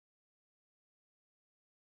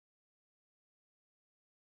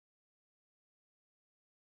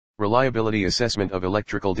Reliability assessment of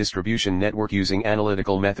electrical distribution network using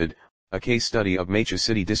analytical method, a case study of Maychew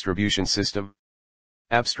city distribution system.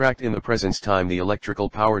 Abstract. In the present time the electrical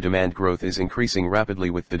power demand growth is increasing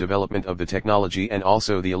rapidly with the development of the technology, and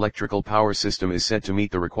also the electrical power system is set to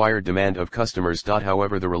meet the required demand of customers.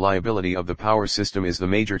 However, the reliability of the power system is the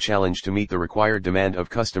major challenge to meet the required demand of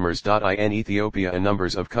customers. In Ethiopia,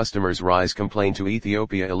 numbers of customers rise complain to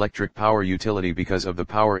Ethiopia Electric Power Utility because of the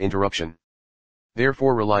power interruption.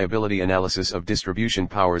 Therefore, reliability analysis of distribution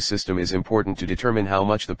power system is important to determine how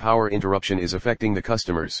much the power interruption is affecting the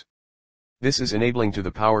customers. This is enabling to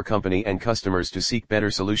the power company and customers to seek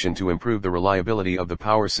better solution to improve the reliability of the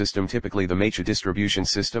power system, typically the Maychew distribution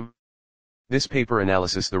system. This paper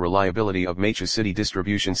analysis the reliability of Maychew city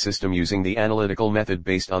distribution system using the analytical method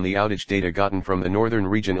based on the outage data gotten from the Northern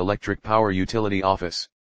Region Electric Power Utility Office.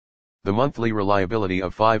 The monthly reliability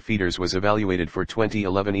of 5 feeders was evaluated for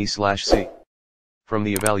 2011 E/C. From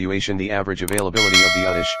the evaluation, the average availability of the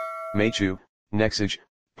ADISH, Maychew, NEKSEGE,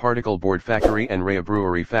 particle board factory and raya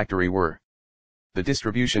brewery factory were. The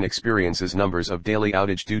distribution experiences numbers of daily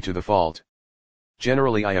outage due to the fault.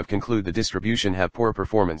 Generally, I have concluded the distribution have poor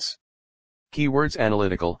performance. Keywords: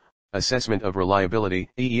 analytical, assessment of reliability,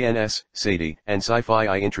 EENS, SADI, and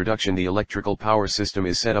Sci-Fi introduction. The electrical power system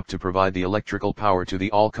is set up to provide the electrical power to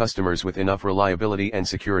the all customers with enough reliability and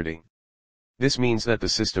security. This means that the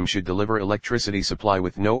system should deliver electricity supply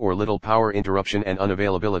with no or little power interruption and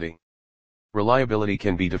unavailability. Reliability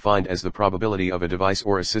can be defined as the probability of a device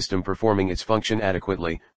or a system performing its function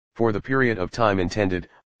adequately, for the period of time intended,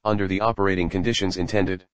 under the operating conditions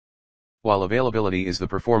intended. While availability is the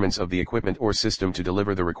performance of the equipment or system to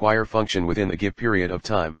deliver the required function within the given period of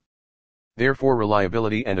time. Therefore,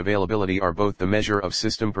 reliability and availability are both the measure of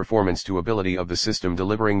system performance to ability of the system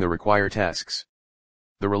delivering the required tasks.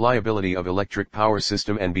 The reliability of electric power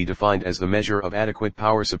system and be defined as the measure of adequate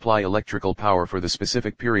power supply electrical power for the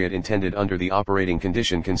specific period intended under the operating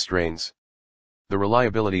condition constraints. The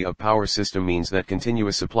reliability of power system means that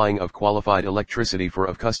continuous supplying of qualified electricity for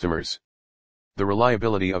of customers. The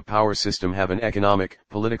reliability of power system have an economic,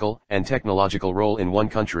 political, and technological role in one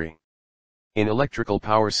country. In electrical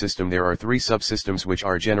power system there are 3 subsystems which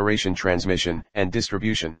are generation, transmission, and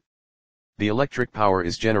distribution. The electric power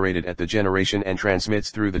is generated at the generation and transmits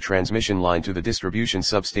through the transmission line to the distribution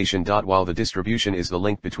substation. While the distribution is the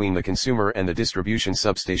link between the consumer and the distribution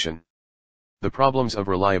substation. The problems of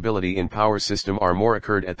reliability in power system are more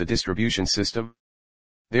occurred at the distribution system.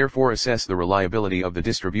 Therefore, assess the reliability of the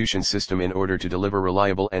distribution system in order to deliver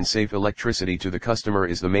reliable and safe electricity to the customer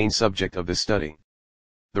is the main subject of this study.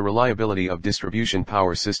 The reliability of distribution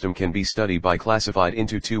power system can be studied by classified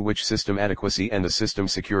into 2, which system adequacy and the system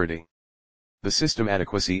security. The system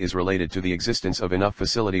adequacy is related to the existence of enough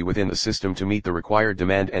facility within the system to meet the required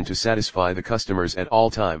demand and to satisfy the customers at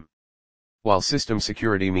all time. While system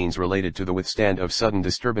security means related to the withstand of sudden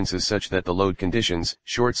disturbances such that the load conditions,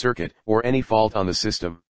 short circuit, or any fault on the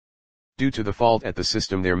system. Due to the fault at the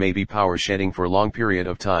system there may be power shedding for long period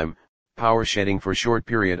of time, power shedding for short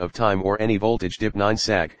period of time, or any voltage dip 9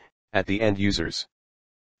 sag, at the end users.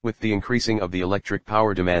 With the increasing of the electric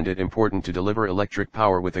power demand it is important to deliver electric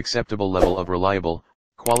power with acceptable level of reliable,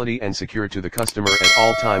 quality and secure to the customer at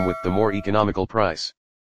all time with the more economical price.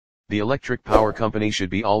 The electric power company should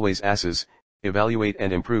be always assess, evaluate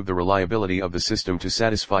and improve the reliability of the system to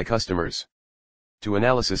satisfy customers. To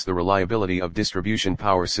analysis the reliability of distribution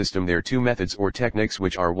power system there are 2 methods or techniques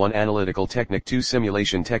which are 1 analytical technique, 2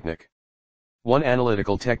 simulation technique. 1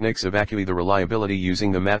 analytical techniques evaluate the reliability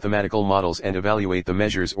using the mathematical models and evaluate the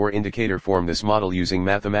measures or indicator form this model using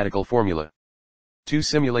mathematical formula. 2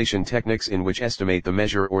 simulation techniques in which estimate the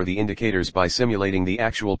measure or the indicators by simulating the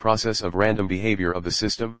actual process of random behavior of the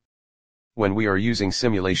system. When we are using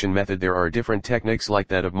simulation method there are different techniques like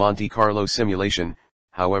that of Monte Carlo simulation,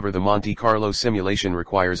 however the Monte Carlo simulation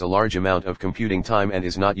requires a large amount of computing time and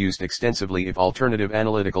is not used extensively if alternative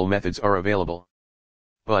analytical methods are available.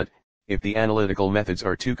 But, if the analytical methods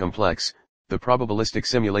are too complex, the probabilistic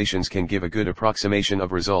simulations can give a good approximation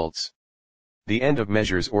of results. The end of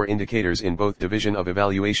measures or indicators in both division of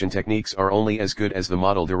evaluation techniques are only as good as the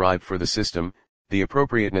model derived for the system, the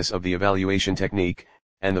appropriateness of the evaluation technique,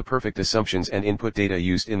 and the perfect assumptions and input data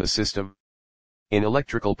used in the system. In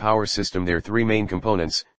electrical power system there are 3 main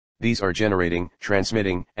components, these are generating,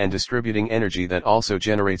 transmitting, and distributing energy that also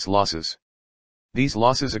generates losses. These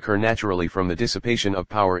losses occur naturally from the dissipation of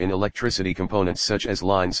power in electricity components such as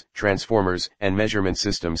lines, transformers, and measurement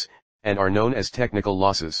systems, and are known as technical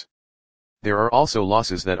losses. There are also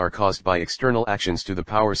losses that are caused by external actions to the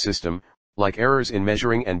power system, like errors in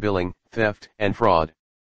measuring and billing, theft, and fraud.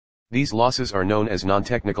 These losses are known as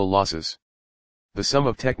non-technical losses. The sum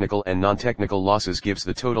of technical and non-technical losses gives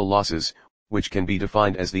the total losses, which can be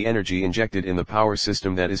defined as the energy injected in the power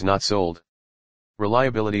system that is not sold.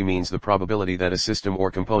 Reliability means the probability that a system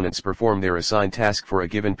or components perform their assigned task for a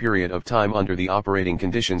given period of time under the operating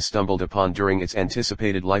conditions stumbled upon during its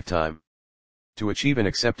anticipated lifetime. To achieve an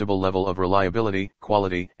acceptable level of reliability,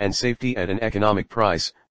 quality, and safety at an economic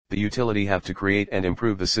price, the utility have to create and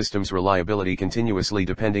improve the system's reliability continuously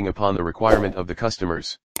depending upon the requirement of the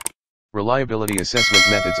customers. Reliability assessment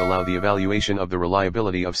methods allow the evaluation of the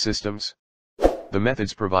reliability of systems. The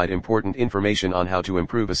methods provide important information on how to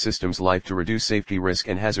improve a system's life to reduce safety risk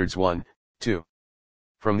and hazards. 1, 2.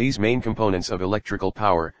 From these main components of electrical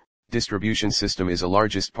power, distribution system is the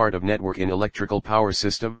largest part of network in electrical power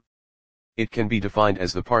system. It can be defined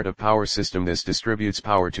as the part of power system that distributes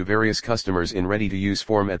power to various customers in ready-to-use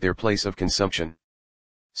form at their place of consumption.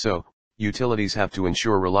 So, utilities have to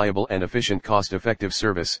ensure reliable and efficient cost-effective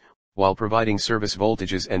service, while providing service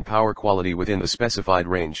voltages and power quality within the specified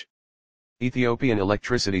range. Ethiopian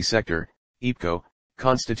electricity sector, EPCO,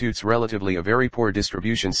 constitutes relatively a very poor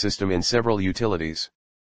distribution system in several utilities.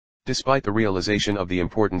 Despite the realization of the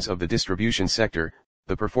importance of the distribution sector,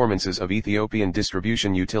 the performances of Ethiopian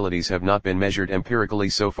distribution utilities have not been measured empirically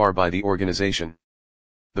so far by the organization.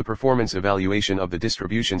 The performance evaluation of the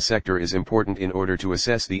distribution sector is important in order to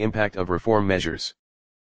assess the impact of reform measures.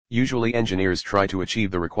 Usually engineers try to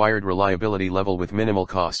achieve the required reliability level with minimal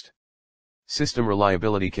cost. System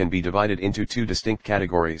reliability can be divided into two distinct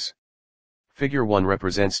categories. Figure 1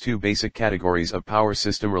 represents two basic categories of power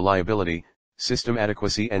system reliability, system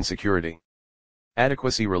adequacy and security.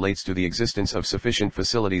 Adequacy relates to the existence of sufficient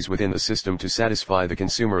facilities within the system to satisfy the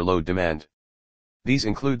consumer load demand. These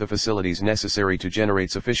include the facilities necessary to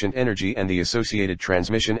generate sufficient energy and the associated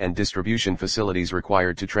transmission and distribution facilities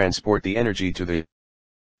required to transport the energy to the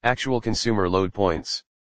actual consumer load points.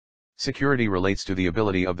 Security relates to the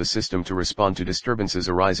ability of the system to respond to disturbances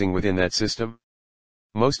arising within that system.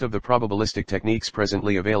 Most of the probabilistic techniques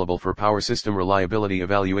presently available for power system reliability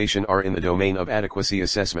evaluation are in the domain of adequacy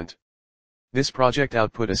assessment. This project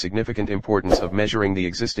output a significant importance of measuring the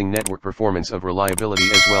existing network performance of reliability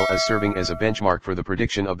as well as serving as a benchmark for the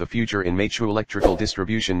prediction of the future in Maychew electrical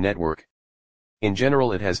distribution network. In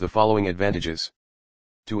general, it has the following advantages.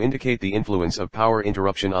 To indicate the influence of power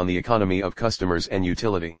interruption on the economy of customers and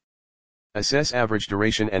utility. Assess average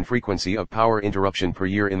duration and frequency of power interruption per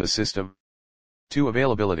year in the system. 2.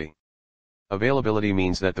 Availability. Availability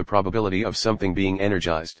means that the probability of something being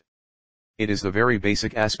energized. It is the very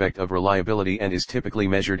basic aspect of reliability and is typically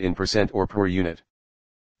measured in percent or per unit.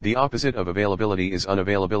 The opposite of availability is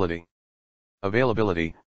unavailability.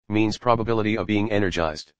 Availability means probability of being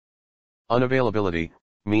energized. Unavailability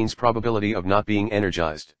means probability of not being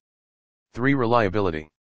energized. 3. Reliability.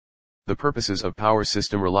 The purposes of power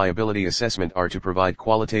system reliability assessment are to provide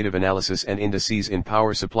qualitative analysis and indices in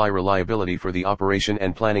power supply reliability for the operation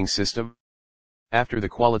and planning system. After the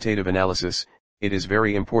qualitative analysis, it is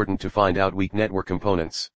very important to find out weak network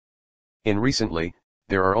components. Recently,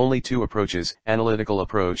 there are only two approaches, analytical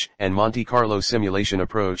approach and Monte Carlo simulation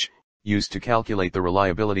approach, used to calculate the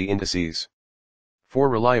reliability indices. 4.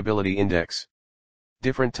 Reliability index.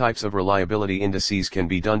 Different types of reliability indices can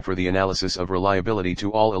be done for the analysis of reliability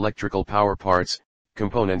to all electrical power parts,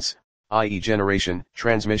 components, i.e. generation,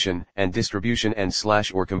 transmission, and distribution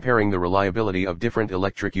or comparing the reliability of different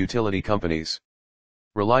electric utility companies.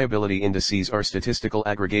 Reliability indices are statistical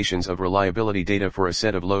aggregations of reliability data for a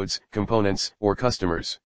set of loads, components, or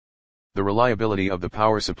customers. The reliability of the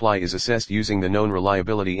power supply is assessed using the known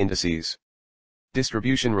reliability indices.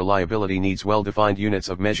 Distribution reliability needs well-defined units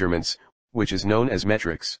of measurements, which is known as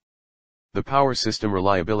metrics. The power system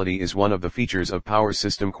reliability is one of the features of power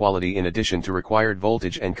system quality in addition to required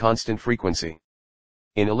voltage and constant frequency.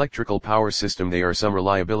 In electrical power system there are some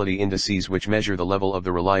reliability indices which measure the level of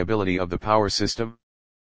the reliability of the power system.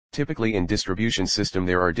 Typically in distribution system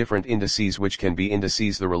there are different indices which can be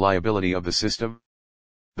indices the reliability of the system.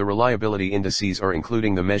 The reliability indices are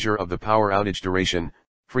including the measure of the power outage duration,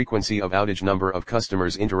 frequency of outage, number of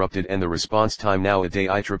customers interrupted and the response time. Now a day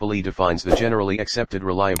IEEE defines the generally accepted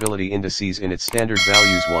reliability indices in its standard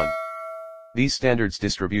values. 1. These standards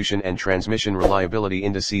distribution and transmission reliability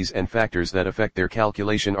indices and factors that affect their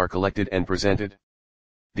calculation are collected and presented.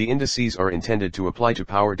 The indices are intended to apply to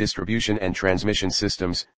power distribution and transmission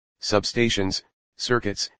systems, substations,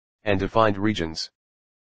 circuits, and defined regions.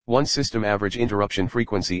 1. System average interruption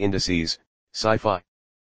frequency indices, SIFI.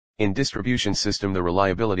 In distribution system the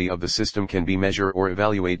reliability of the system can be measured or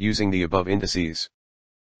evaluate using the above indices.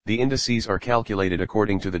 The indices are calculated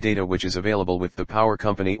according to the data which is available with the power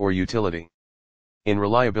company or utility. In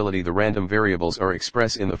reliability, the random variables are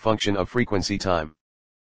expressed in the function of frequency time.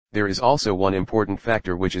 There is also one important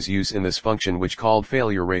factor which is used in this function which called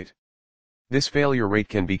failure rate. This failure rate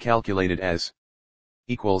can be calculated as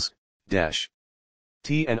equals dash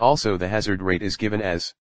t, and also the hazard rate is given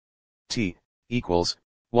as t equals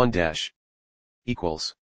 1 dash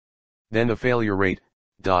equals. Then the failure rate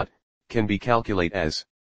dot can be calculated as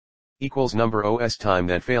equals number os time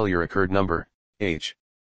that failure occurred number h.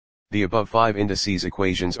 The above 5 indices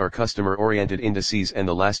equations are customer-oriented indices and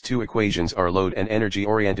the last 2 equations are load and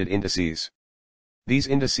energy-oriented indices. These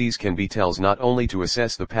indices can be tells not only to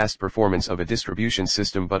assess the past performance of a distribution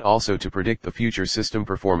system but also to predict the future system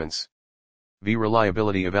performance. V.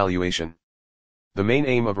 Reliability evaluation. The main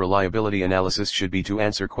aim of reliability analysis should be to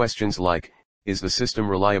answer questions like, is the system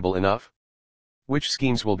reliable enough? Which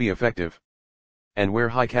schemes will be effective? And where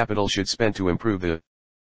high capital should spend to improve the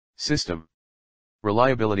system.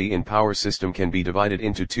 Reliability in power system can be divided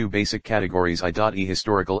into 2 basic categories, i.e.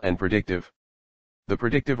 historical and predictive. The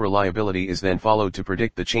predictive reliability is then followed to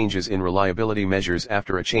predict the changes in reliability measures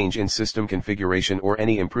after a change in system configuration or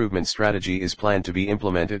any improvement strategy is planned to be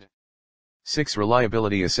implemented. 6.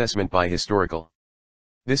 Reliability assessment by historical.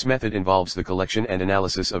 This method involves the collection and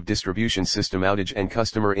analysis of distribution system outage and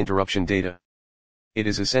customer interruption data. It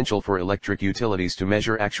is essential for electric utilities to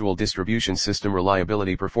measure actual distribution system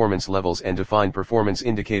reliability performance levels and define performance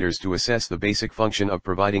indicators to assess the basic function of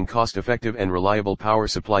providing cost-effective and reliable power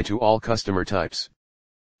supply to all customer types.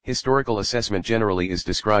 Historical assessment generally is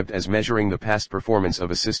described as measuring the past performance of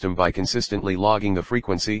a system by consistently logging the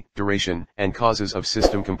frequency, duration, and causes of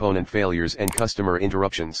system component failures and customer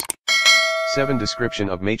interruptions. 7. Description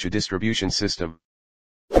of Maychew distribution system.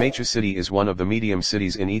 Maychew city is one of the medium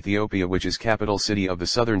cities in Ethiopia, which is capital city of the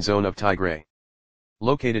southern zone of Tigray.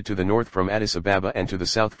 Located to the north from Addis Ababa and to the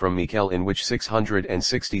south from Mekelle, in which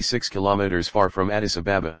 666 kilometers far from Addis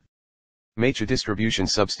Ababa. Maychew distribution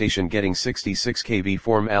substation getting 66 kV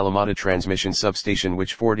from Alamada transmission substation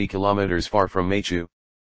which 40 kilometers far from Maychew.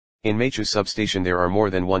 In Maychew substation there are more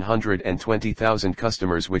than 120,000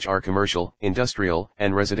 customers which are commercial, industrial,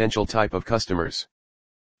 and residential type of customers.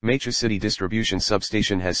 Maychew city distribution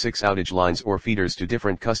substation has 6 outage lines or feeders to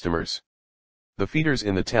different customers. The feeders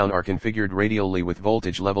in the town are configured radially with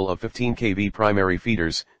voltage level of 15 kV primary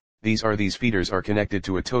feeders. These feeders are connected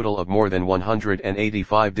to a total of more than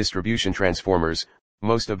 185 distribution transformers,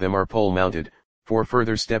 most of them are pole mounted, for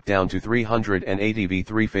further step down to 380 V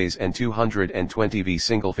 3-phase and 220 V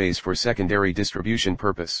single-phase for secondary distribution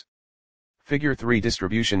purpose. Figure 3.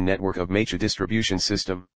 Distribution network of Maychew distribution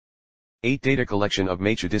system. 8. Data collection of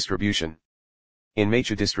Maychew distribution. In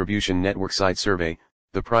Maychew distribution network site survey,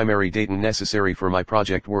 the primary data necessary for my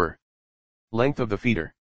project were length of the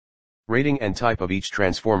feeder, rating and type of each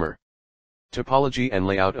transformer, topology and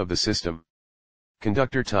layout of the system,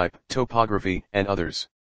 conductor type, topography, and others.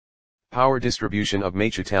 Power distribution of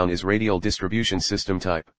Maychew town is radial distribution system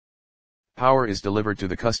type. Power is delivered to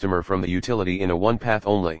the customer from the utility in a one path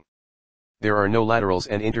only. There are no laterals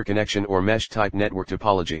and interconnection or mesh type network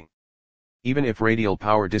topology. Even if radial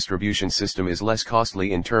power distribution system is less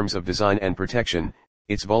costly in terms of design and protection,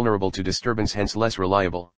 it's vulnerable to disturbance, hence less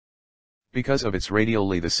reliable. Because of its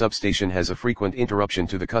radially, the substation has a frequent interruption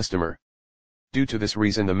to the customer. Due to this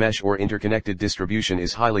reason, the mesh or interconnected distribution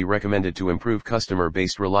is highly recommended to improve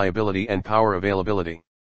customer-based reliability and power availability.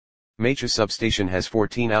 Maychew substation has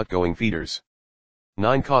 14 outgoing feeders.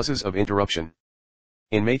 9 causes of interruption.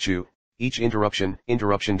 In Maychew, each interruption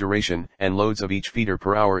duration, and loads of each feeder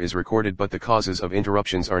per hour is recorded, but the causes of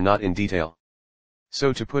interruptions are not in detail.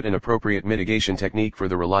 So to put an appropriate mitigation technique for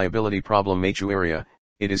the reliability problem Maychew area,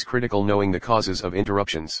 it is critical knowing the causes of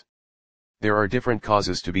interruptions. There are different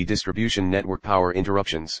causes to be distribution network power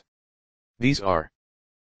interruptions. These are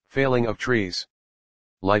failing of trees,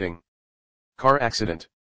 lighting, car accident,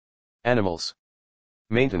 animals,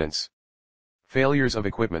 maintenance, failures of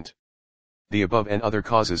equipment. The above and other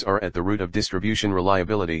causes are at the root of distribution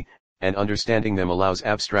reliability, and understanding them allows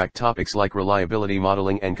abstract topics like reliability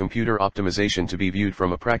modeling and computer optimization to be viewed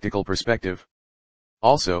from a practical perspective.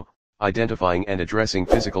 Also, identifying and addressing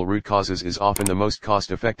physical root causes is often the most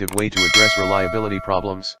cost-effective way to address reliability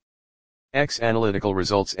problems. Analytical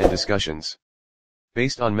results and discussions.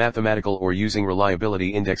 Based on mathematical or using reliability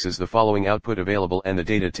indexes, the following output available and the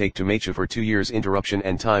data take to Maychew for 2 years interruption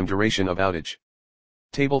and time duration of outage.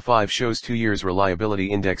 Table 5 shows 2 years reliability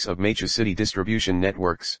index of Maychew city distribution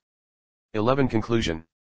networks. 11. Conclusion.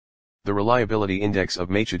 The reliability index of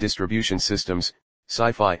Maychew distribution systems,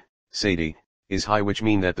 SciFi, SADI, is high, which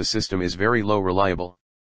mean that the system is very low reliable.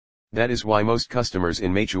 That is why most customers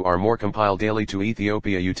in Maychew are more compile daily to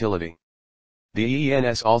Ethiopia utility. The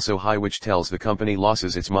ENS also high, which tells the company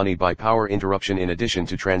losses its money by power interruption in addition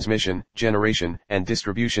to transmission, generation, and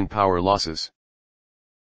distribution power losses.